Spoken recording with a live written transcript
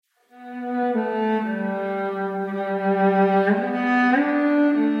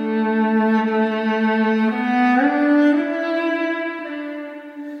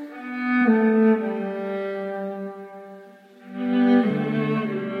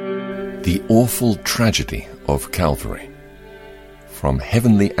The Awful Tragedy of Calvary. From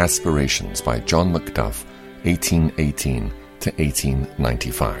Heavenly Aspirations by John Macduff, 1818 to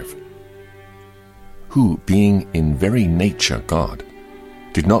 1895. Who, being in very nature God,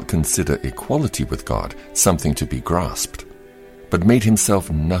 did not consider equality with God something to be grasped, but made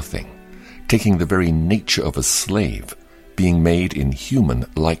himself nothing, taking the very nature of a slave, being made in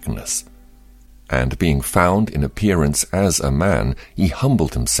human likeness. And being found in appearance as a man, he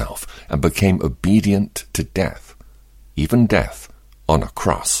humbled himself and became obedient to death, even death on a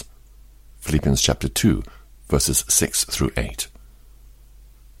cross. Philippians chapter 2, verses 6 through 8.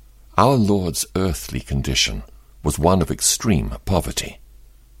 Our Lord's earthly condition was one of extreme poverty.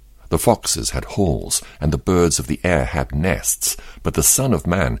 The foxes had holes, and the birds of the air had nests, but the Son of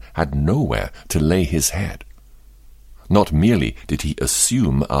Man had nowhere to lay his head. Not merely did he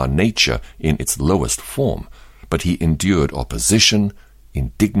assume our nature in its lowest form, but he endured opposition,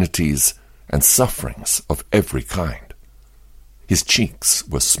 indignities, and sufferings of every kind. His cheeks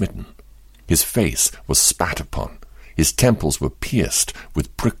were smitten, his face was spat upon, his temples were pierced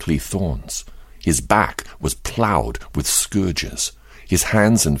with prickly thorns, his back was ploughed with scourges, his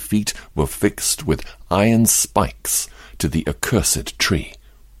hands and feet were fixed with iron spikes to the accursed tree.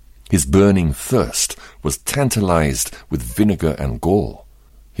 His burning thirst was tantalized with vinegar and gall.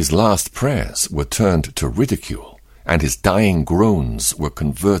 His last prayers were turned to ridicule, and his dying groans were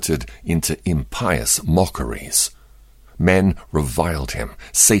converted into impious mockeries. Men reviled him,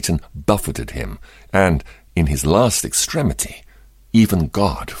 Satan buffeted him, and, in his last extremity, even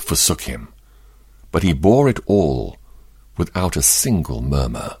God forsook him. But he bore it all without a single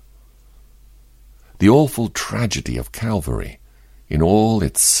murmur. The awful tragedy of Calvary, in all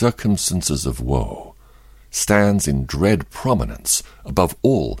its circumstances of woe, stands in dread prominence above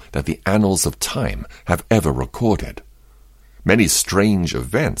all that the annals of time have ever recorded. Many strange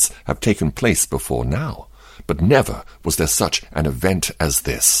events have taken place before now, but never was there such an event as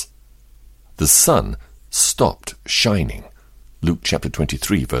this. The sun stopped shining. Luke chapter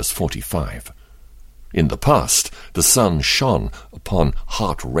 23, verse 45. In the past, the sun shone upon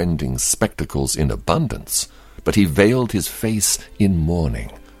heart-rending spectacles in abundance, but he veiled his face in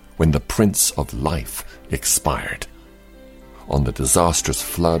mourning when the Prince of Life expired. On the disastrous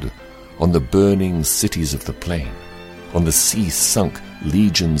flood, on the burning cities of the plain, on the sea-sunk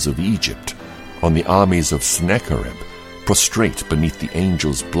legions of Egypt, on the armies of Sennacherib, prostrate beneath the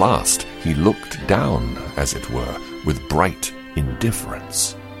angel's blast, he looked down, as it were, with bright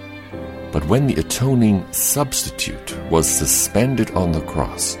indifference. But when the atoning substitute was suspended on the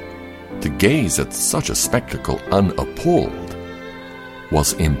cross, to gaze at such a spectacle unappalled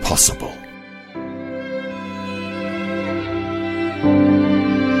was impossible.